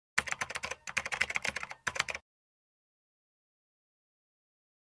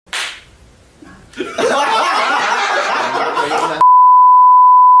Hi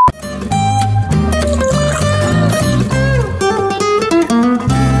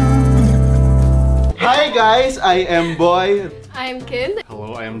guys, I am Boy. I'm Kin.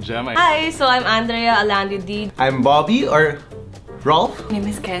 Hello, I am Jem. Hi, so I'm Andrea Alandi D. I'm Bobby or Rolf. My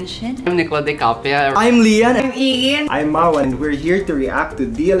name is Kenshin. I'm Nicole De Capia. I'm Lian. I'm Ian. I'm Mawan, and we're here to react to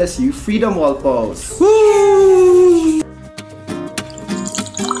DLSU Freedom Wall posts. Woo!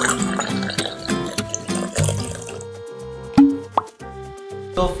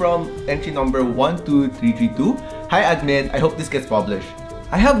 So from entry number 12332, hi admin, I hope this gets published.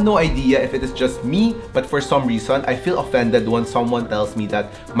 I have no idea if it is just me, but for some reason, I feel offended when someone tells me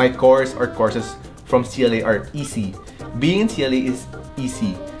that my course or courses from CLA are easy. Being in CLA is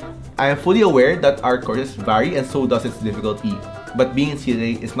easy. I am fully aware that our courses vary and so does its difficulty. But being in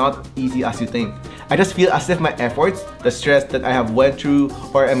CLA is not easy as you think. I just feel as if my efforts, the stress that I have went through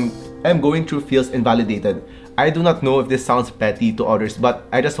or am going through feels invalidated. I do not know if this sounds petty to others, but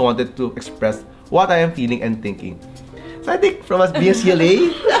I just wanted to express what I am feeling and thinking. So I think from us being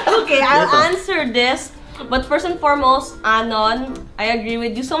CLA... Okay, I'll answer this. But first and foremost, Anon, I agree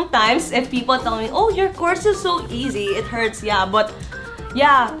with you sometimes if people tell me, oh, your course is so easy, it hurts, yeah, but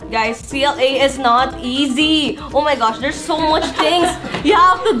yeah, guys, CLA is not easy. Oh my gosh, there's so much things you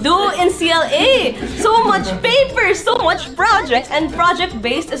have to do in CLA. So much paper, so much projects, and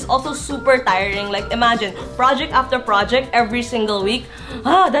project-based is also super tiring. Like imagine, project after project every single week.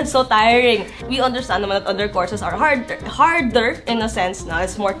 That's so tiring. We understand naman that other courses are harder in a sense na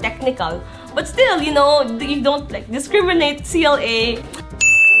it's more technical. But still, you know, you don't like discriminate CLA.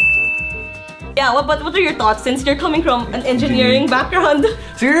 Yeah, what are your thoughts since you're coming from an engineering background?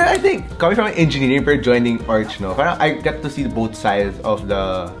 So I think coming from engineering pero joining Arch, no, parang I get to see both sides of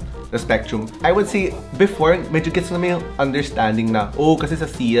the spectrum. I would say before, medyo gets naman yung understanding na, oh, kasi sa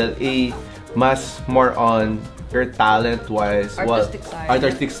CLA, mas more on your talent-wise,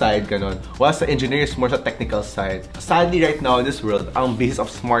 artistic side, ganon. While sa engineering is more sa technical side. Sadly, right now in this world, ang basis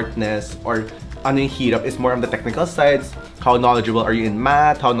of smartness or ano yung hirap is more on the technical sides. How knowledgeable are you in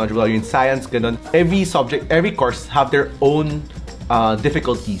math? How knowledgeable are you in science? Ganon. Every subject, every course have their own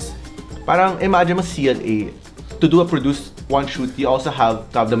difficulties. Parang imagine mo CLA, to produce one shoot, you also have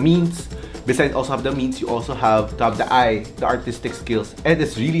to have the means. Besides also have the means, you also have to have the eye, the artistic skills. And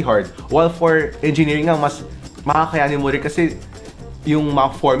it's really hard. While for engineering nga, mas makakayanin mo rin kasi yung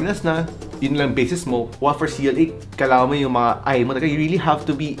mga formulas na yun lang basis mo. While for CLA, kailangan mo yung mga eye mo. You really have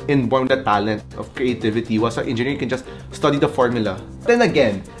to be inborn with the talent of creativity. While sa engineering, you can just study the formula. Then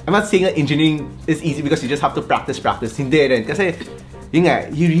again, I'm not saying that engineering is easy because you just have to practice. Hindi rin. Kasi, yun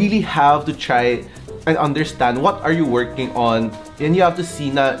nga, you really have to try and understand what are you working on, and you have to see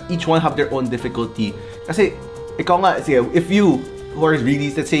na each one have their own difficulty. Kasi, ikaw nga, sige, if you who are really,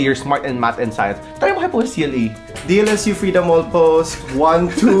 let's say you're smart in math and science, try mo kayo po CLA. DLSU Freedom Wall post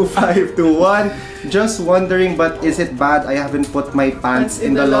 12521. Just wondering, but is it bad I haven't put my pants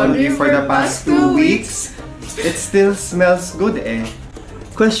in the laundry for the past 2 weeks? It still smells good eh.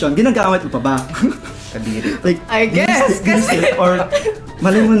 Question, ginagamit mo pa ba? Like, I guess, kasi... Or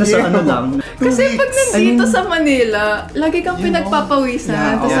malay mo na sa ano lang. Kasi pag nandito sa Manila, lagi kang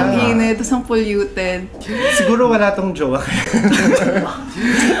pinagpapawisan, tapos ang init, tapos ang polluted. Siguro wala tong jowa.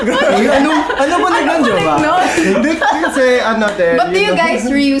 Ano mo na yung jowa? Hindi kasi ano din. But do you guys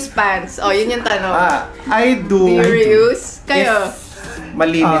reuse pants? Oh, yun yung tanong. I do. Do you reuse? Kayo?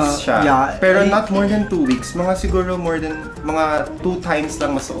 Malinis siya. Yeah, pero not more than 2 weeks. Mga siguro more than mga 2 times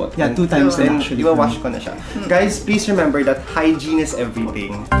lang masuot. Yeah, 2 times then actually. Iwa-wash ko na siya. Guys, please remember that hygiene is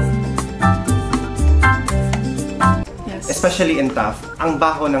everything. Yes. Especially in TAF. Ang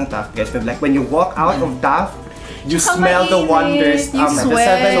baho ng TAF, guys. Like when you walk out of TAF, you smell the wonders, you the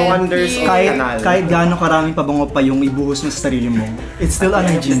 7 wonders of Canal. Kahit gaano karaming pabango pa yung ibuhos mo sa sarili mo, it's still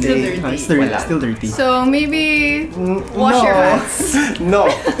unhygienic. It's still dirty. So maybe wash your hands. No.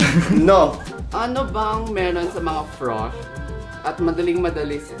 Ano bang meron sa mga frosh at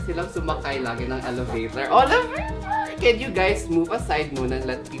madaling-madali silang sumakay lagi ng elevator? Can you guys move aside muna and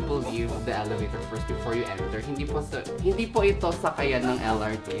let people leave the elevator first before you enter? Hindi po ito sakayan ng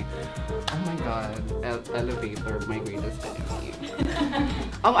LRT. Oh my god, elevator, my greatest enemy.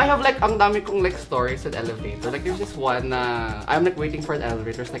 I have like, ang dami kong like stories with elevator. Like there's just one na, I'm like waiting for the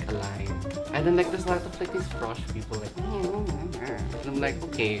elevator, it's like a line. And then like there's a lot of like these frosh people like, and I'm like,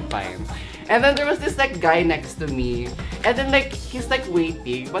 okay, fine. And then there was this like guy next to me. And then like, he's like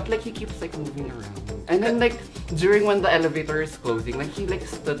waiting, but like he keeps like moving around. And then like, during when the elevator is closing, like he like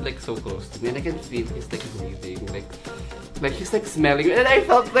stood like so close to me and I can feel he's like breathing, like he's like smelling, and I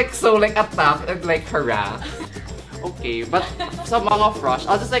felt like so like attacked and like harassed. okay. But sa mga frosh,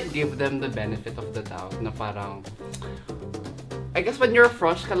 I'll just like give them the benefit of the doubt na parang I guess when you're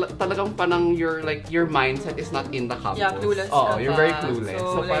frosh, talagang parang your mindset is not in the campus. Yeah, clueless. Oh, you're very clueless.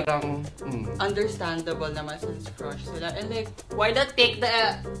 So like, parang understandable naman since frosh sila. And like, why not take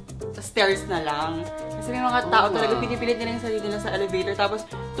the stairs na lang? Kasi may mga tao talaga pinipilit nila yung sarili nila sa elevator. Tapos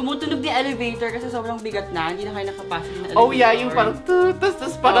tumutunog yung elevator kasi sobrang bigat na. Hindi na kayo nakapasok ng elevator. oh yeah, yung parang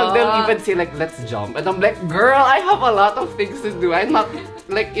tas parang they'll even say like, let's jump. And I'm like, girl, I have a lot of things to do. I'm not,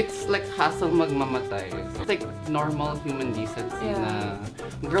 like, it's like hassle magmamatay. It's like normal human decency na,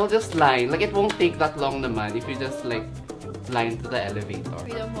 girl, just line. Like, it won't take that long naman if you just like line to the elevator.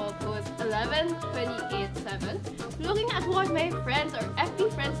 Freedom Wall post 11/28/7. Looking at what my friends or FP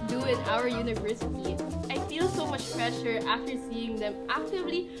friends do in our university, I feel so much pressure after seeing them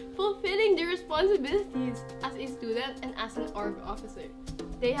actively fulfilling their responsibilities as a student and as an org officer.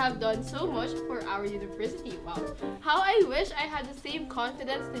 They have done so much for our university. Wow. How I wish I had the same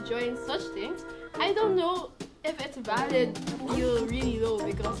confidence to join such things. I don't know if it's valid, feel really low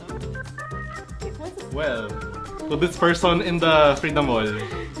because of this. Well, to this person in the Freedom Wall,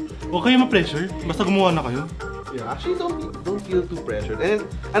 huwag kayo ma-pressure. Basta gumawa na kayo. Yeah, actually don't feel too pressured.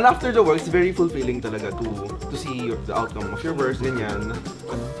 And after the work, it's very fulfilling talaga to see the outcome of your work, ganyan.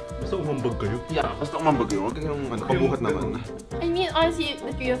 Basta umambag kayo. Yeah, basta umambag kayo. Huwag kayong pabuhat naman. I mean, honestly,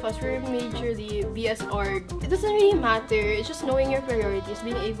 the three of us were majorly BS org. It doesn't really matter. It's just knowing your priorities,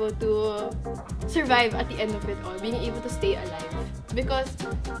 being able to survive at the end of it all, being able to stay alive. Because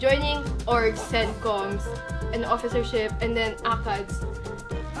joining orgs, CENCOMs, and officership, and then ACADS,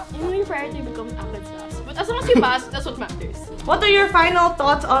 your priority becomes ACADS last. But as long as you pass, that's what matters. What are your final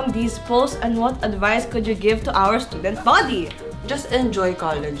thoughts on these posts and what advice could you give to our student body? Just enjoy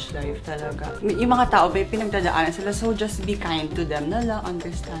college life talaga. Yung mga tao, may pinagdadaanan sila, so just be kind to them na lang,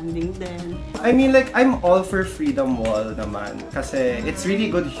 understanding them. I mean, like, I'm all for Freedom Wall naman. Kasi it's really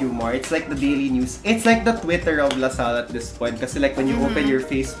good humor. It's like the daily news. It's like the Twitter of Lasal at this point. Kasi like when you open your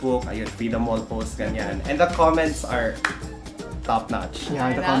Facebook, ayun, Freedom Wall post, ganyan. And the comments are top-notch.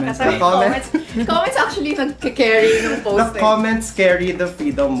 Yeah, the comments. The comments actually nag-carry ng post. The comments carry the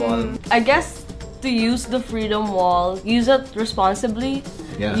Freedom Wall. I guess to use the Freedom Wall, use it responsibly.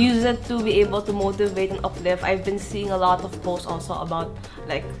 Yeah. Use it to be able to motivate and uplift. I've been seeing a lot of posts also about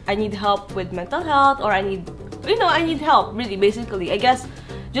like I need help with mental health or I need help really basically. I guess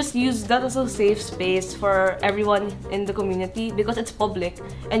just use that as a safe space for everyone in the community because it's public.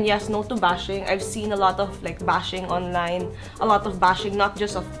 And yes, no to bashing. I've seen a lot of like bashing online, a lot of bashing not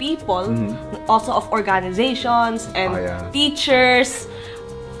just of people, also of organizations and teachers.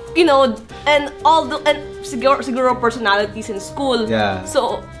 You know, and siguro personalities in school. Yeah.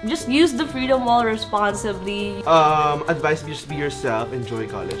 So just use the Freedom Wall responsibly. Advice, just be yourself,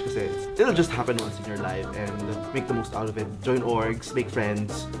 enjoy college kasi it'll just happen once in your life and make the most out of it. Join orgs, make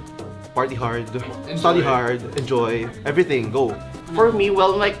friends, party hard, study hard, enjoy, everything, go. For me,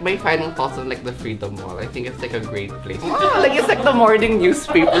 well, like my final thoughts on like the Freedom Wall, I think it's like a great place. Like it's like the morning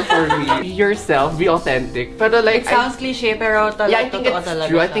newspaper for me. Be yourself, be authentic. Pero like It sounds cliche pero talaga yeah, I think it's talaga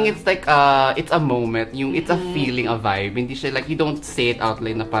true. siya. I think it's like it's a moment. It's a feeling, a vibe. Hindi siya like you don't say it out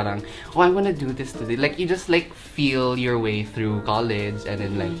loud na parang oh I wanna do this today. Like you just like feel your way through college and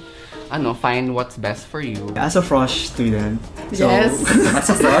then like find what's best for you. As a frosh student, so Yes.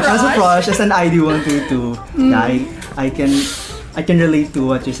 as a frosh, as an ID122, yeah, I can relate to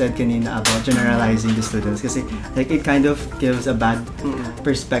what you said kanina about generalizing the students kasi like it kind of gives a bad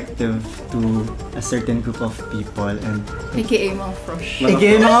perspective to a certain group of people and AKA mga frosh.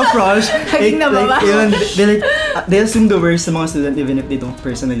 AKA mga frosh Laging nababash. they assume the worst sa mga student even if they don't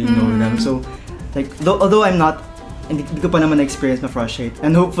personally know them. So like although hindi ko pa naman na-experience na frosh hate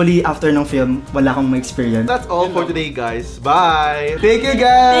and hopefully after ng film wala akong ma-experience. That's all for today, guys. Bye! Thank you,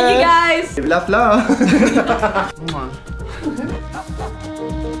 guys! Thank you guys! Laugh lang.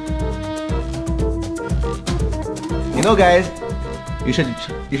 You know, guys, you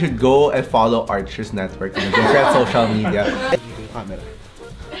should go and follow Archer's network in different social media. Camera.